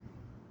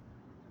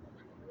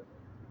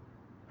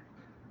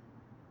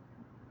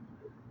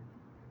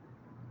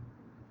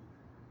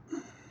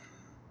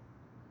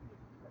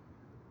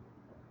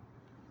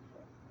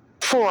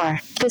4.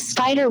 The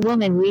Spider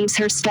Woman weaves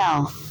her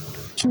spell.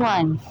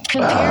 1.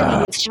 Compared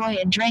it with joy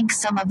and drank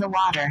some of the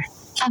water.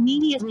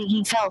 Immediately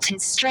he felt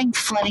his strength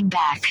flooding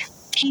back.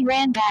 He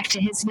ran back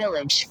to his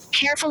village,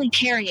 carefully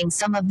carrying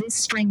some of this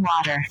spring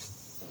water.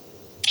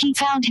 He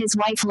found his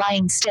wife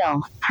lying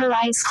still, her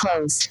eyes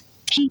closed.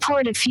 He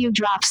poured a few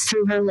drops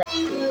through her lips.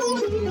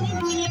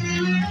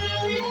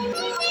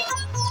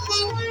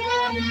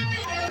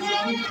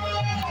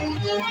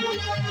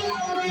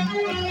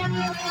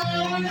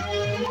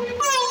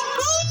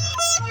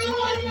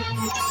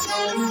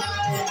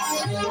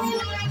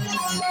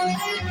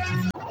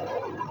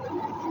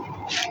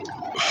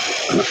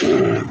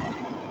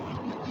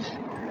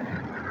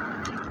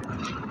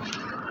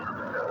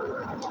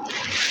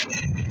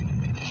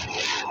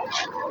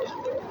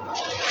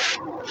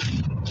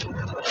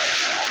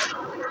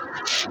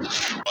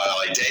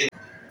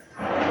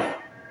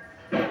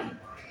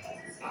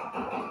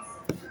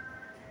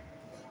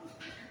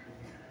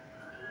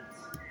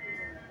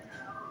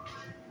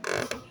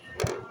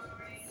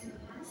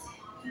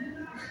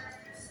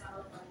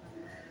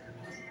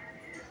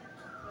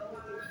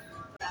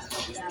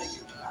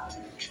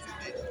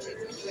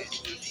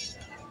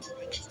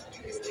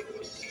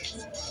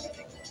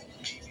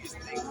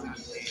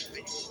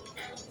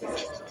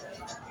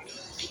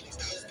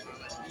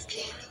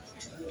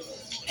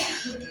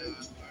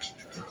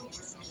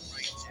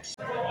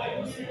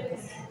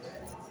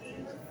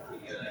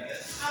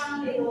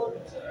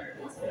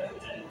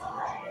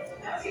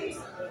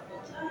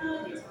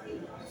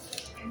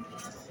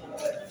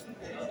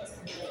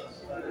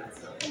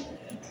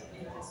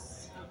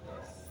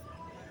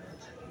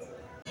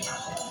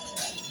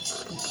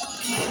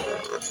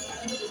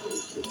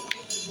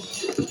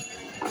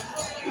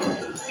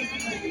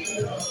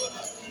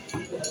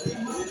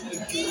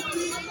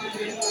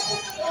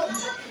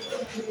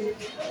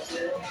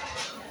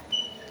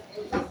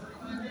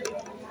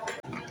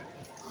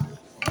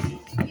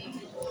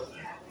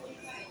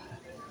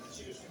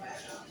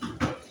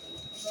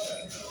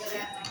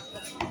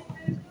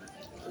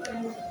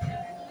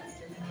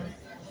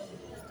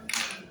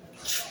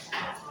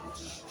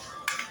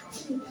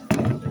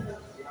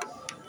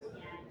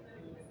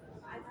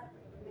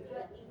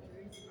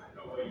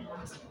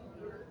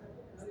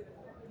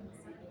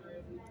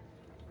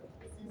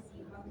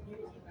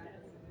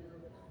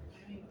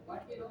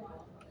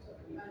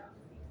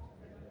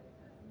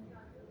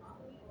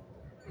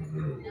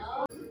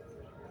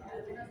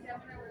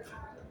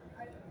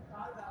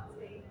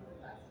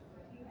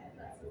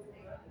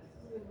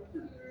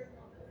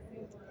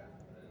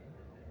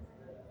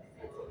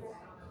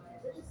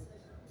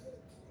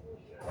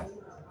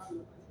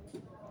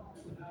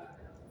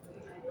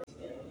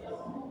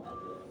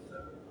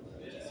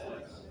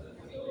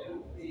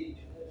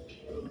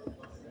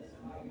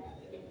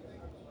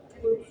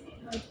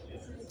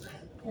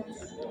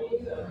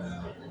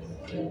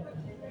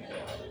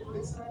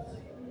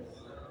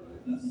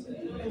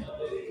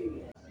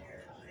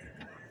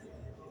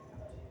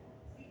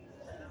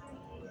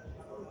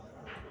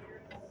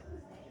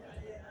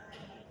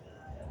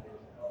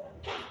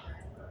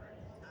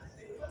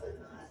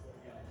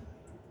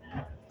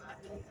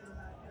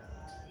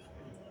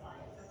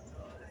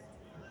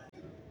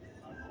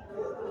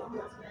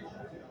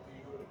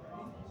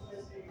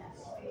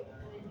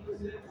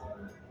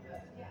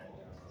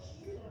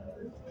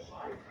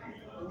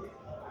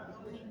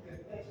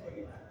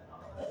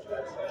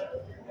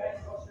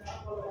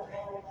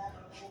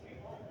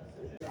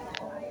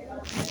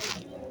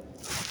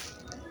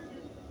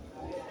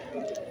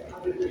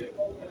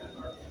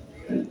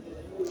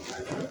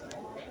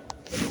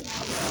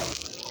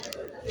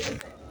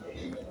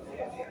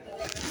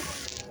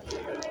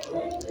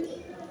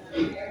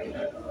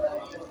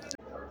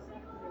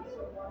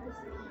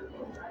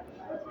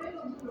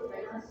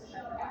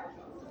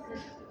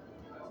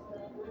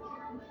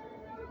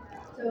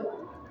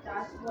 So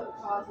that's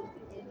what causes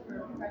the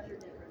internal pressure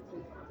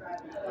differences for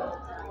driving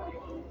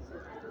development.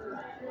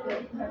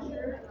 The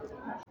pressure.